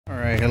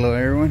Alright, hello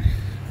everyone.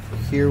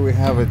 Here we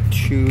have a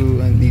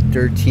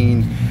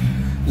 2013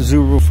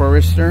 Subaru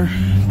Forester.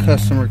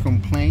 Customer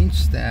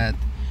complains that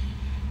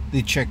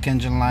the check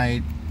engine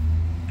light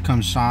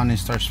comes on and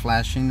starts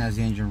flashing as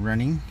the engine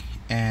running,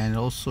 and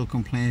also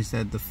complains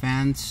that the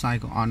fans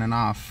cycle on and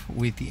off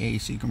with the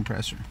AC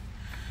compressor.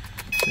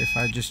 So if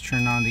I just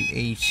turn on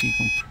the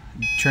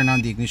turn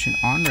on the ignition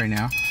on right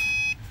now,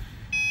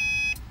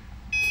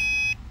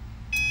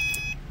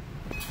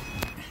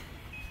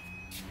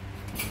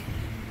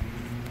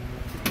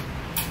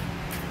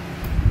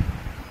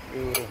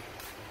 you will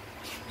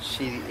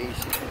see the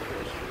AC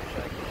compressor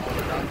cycle on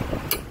and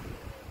off.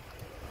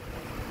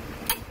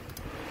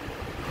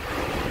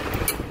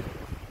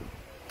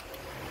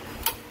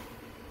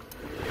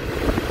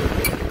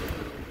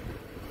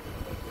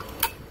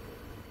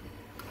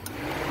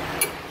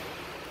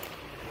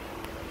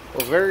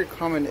 A very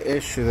common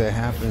issue that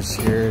happens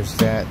here is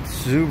that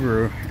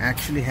Subaru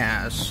actually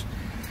has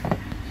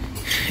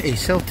a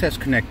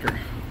self-test connector,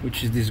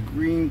 which is this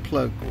green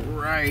plug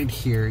right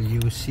here. You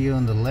will see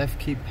on the left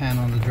key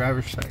panel on the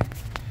driver's side.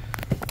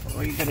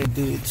 All you gotta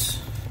do is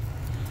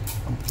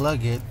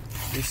unplug it.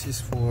 This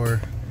is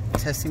for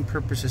testing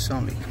purposes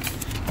only.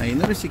 Now you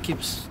notice it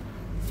keeps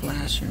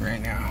flashing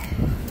right now.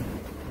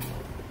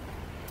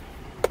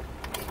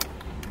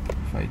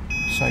 If I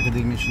cycle the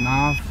ignition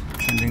off,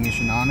 turn the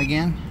ignition on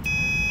again,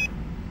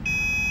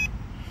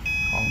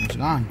 column is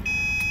gone.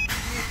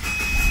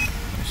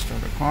 I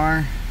start the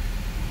car,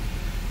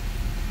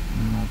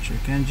 no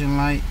check engine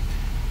light.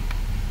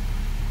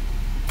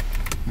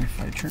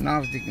 If I turn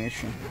off the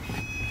ignition,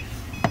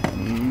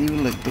 leave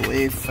it like the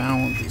way I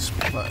found this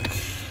plug.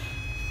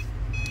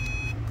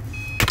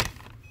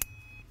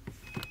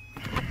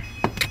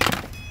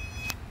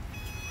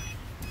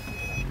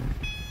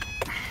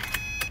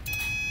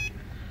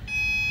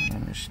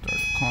 Let me start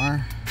the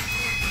car.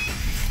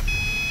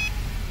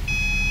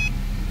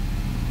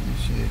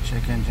 The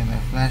check engine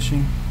light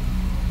flashing.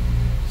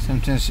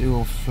 Sometimes it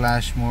will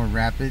flash more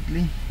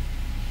rapidly.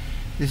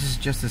 This is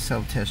just a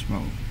self-test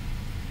mode.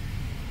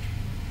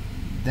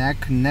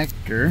 That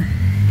connector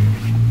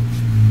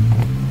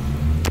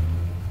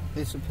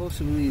is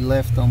supposedly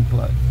left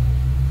unplugged.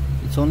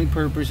 Its only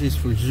purpose is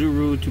for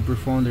Subaru to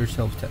perform their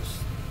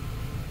self-test.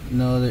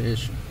 No other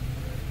issue.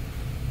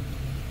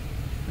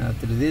 Now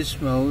through this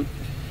mode,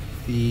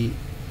 the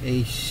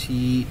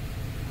AC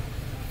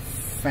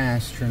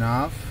fans turn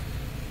off,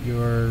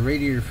 your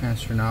radiator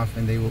fans turn off,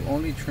 and they will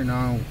only turn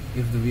on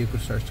if the vehicle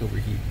starts to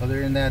overheat.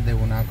 Other than that, they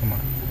will not come on.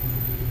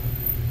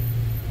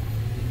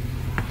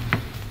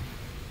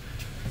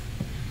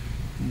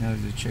 Now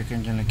the check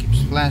engine light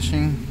keeps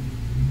flashing.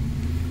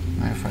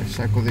 Now if I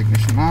cycle the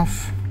ignition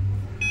off,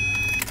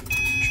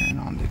 turn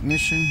on the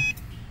ignition,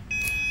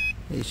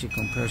 AC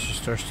compressor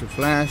starts to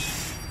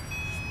flash.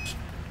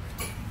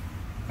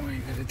 All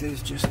you gotta do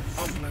is just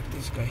unplug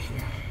this guy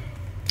here.